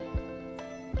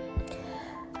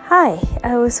Hi,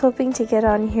 I was hoping to get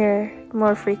on here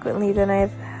more frequently than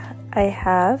I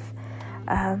have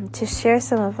to share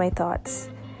some of my thoughts.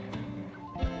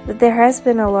 There has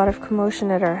been a lot of commotion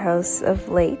at our house of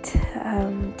late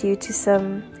due to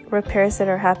some repairs that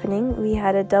are happening. We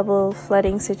had a double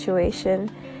flooding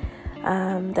situation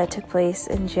that took place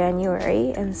in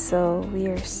January, and so we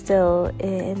are still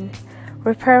in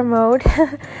repair mode.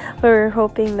 We're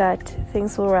hoping that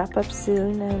things will wrap up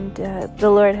soon, and the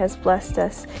Lord has blessed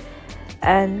us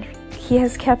and He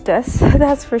has kept us,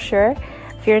 that's for sure.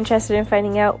 If you're interested in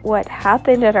finding out what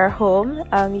happened at our home,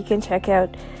 you can check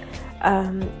out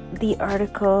the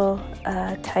article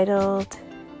titled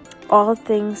 "All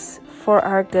Things for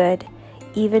Our Good,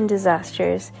 Even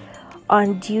Disasters"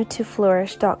 on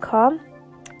due2flourish.com.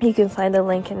 You can find the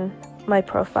link in my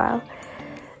profile.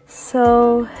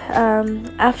 So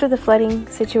after the flooding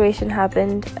situation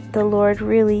happened, the Lord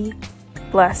really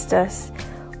blessed us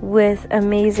with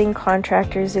amazing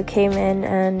contractors who came in,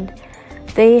 and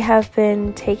they have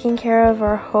been taking care of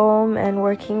our home and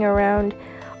working around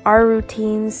our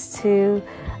routines to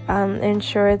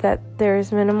ensure that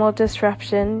there's minimal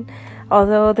disruption.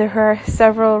 Although there are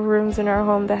several rooms in our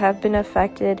home that have been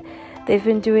affected, they've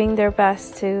been doing their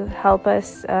best to help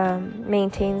us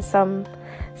maintain some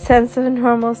sense of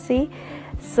normalcy.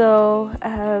 So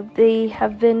they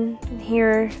have been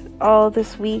here all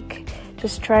this week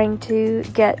just trying to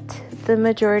get the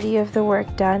majority of the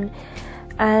work done.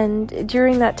 And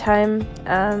during that time,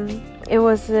 it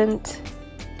wasn't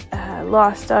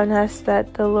lost on us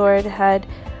that the Lord had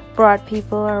brought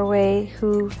people our way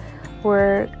who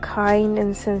were kind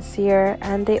and sincere,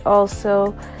 and they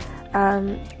also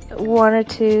wanted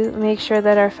to make sure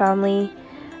that our family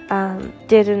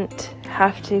didn't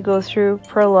have to go through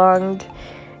prolonged,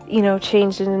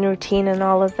 change in routine and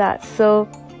all of that. So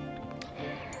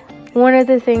one of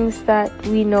the things that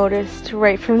we noticed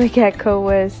right from the get-go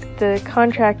was the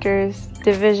contractors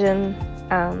division.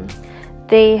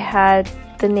 They had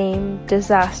the name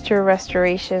Disaster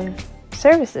Restoration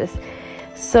Services.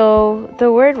 So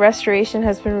the word restoration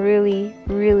has been really,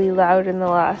 really loud in the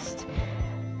last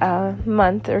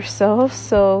month or so.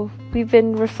 So we've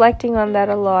been reflecting on that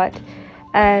a lot.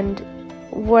 And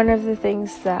one of the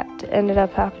things that ended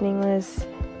up happening was,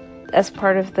 as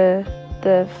part of the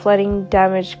flooding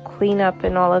damage cleanup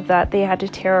and all of that, they had to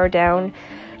tear down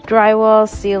drywall,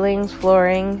 ceilings,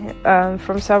 flooring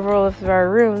from several of our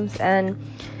rooms. And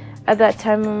at that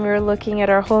time, when we were looking at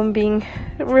our home being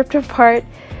ripped apart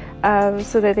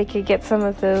so that they could get some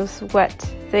of those wet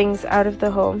things out of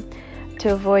the home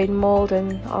to avoid mold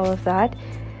and all of that,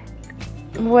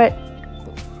 what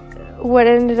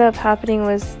ended up happening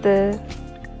was the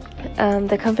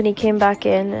company came back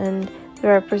in, and the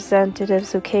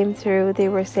representatives who came through, they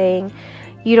were saying,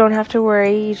 you don't have to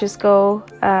worry, you just go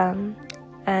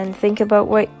and think about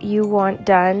what you want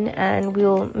done, and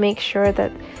we'll make sure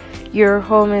that your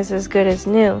home is as good as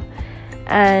new.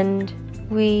 And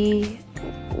we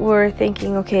were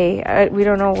thinking, okay, we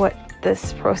don't know what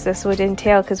this process would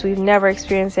entail because we've never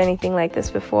experienced anything like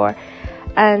this before.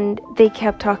 And they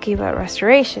kept talking about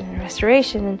restoration,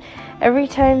 and every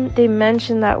time they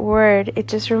mentioned that word, it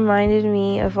just reminded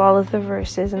me of all of the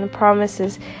verses and the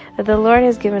promises that the Lord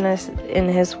has given us in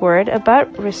His Word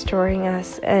about restoring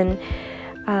us, and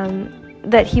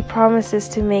that He promises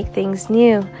to make things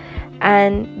new.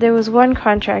 And there was one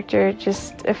contractor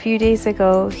just a few days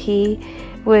ago. He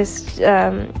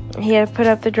had put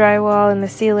up the drywall and the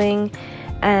ceiling,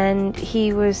 and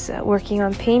he was working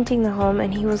on painting the home,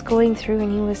 and he was going through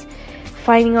and he was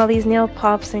finding all these nail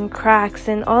pops and cracks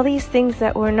and all these things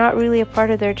that were not really a part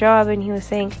of their job. And he was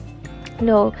saying,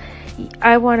 no,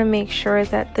 I want to make sure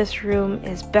that this room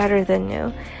is better than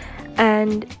new.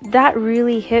 And that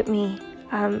really hit me.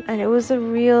 And it was a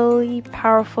really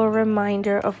powerful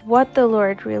reminder of what the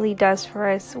Lord really does for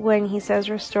us when He says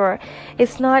restore.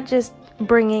 It's not just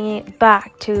bringing it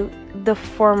back to the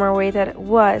former way that it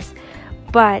was,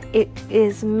 but it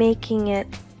is making it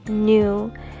new,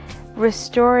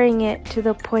 restoring it to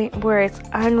the point where it's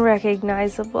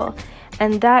unrecognizable.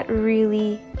 And that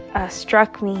really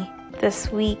struck me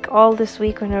all this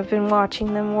week when I've been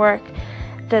watching them work,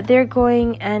 that they're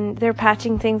going and they're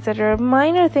patching things that are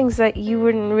minor things that you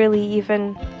wouldn't really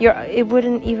even, it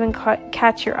wouldn't even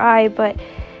catch your eye, but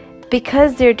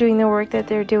because they're doing the work that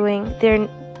they're doing,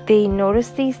 they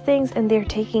notice these things and they're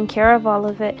taking care of all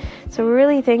of it. So we're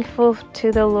really thankful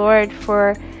to the Lord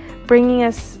for bringing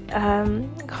us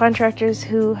contractors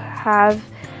who have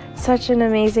such an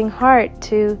amazing heart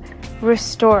to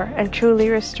restore and truly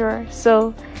restore.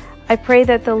 So I pray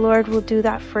that the Lord will do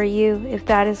that for you if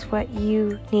that is what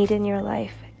you need in your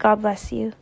life. God bless you.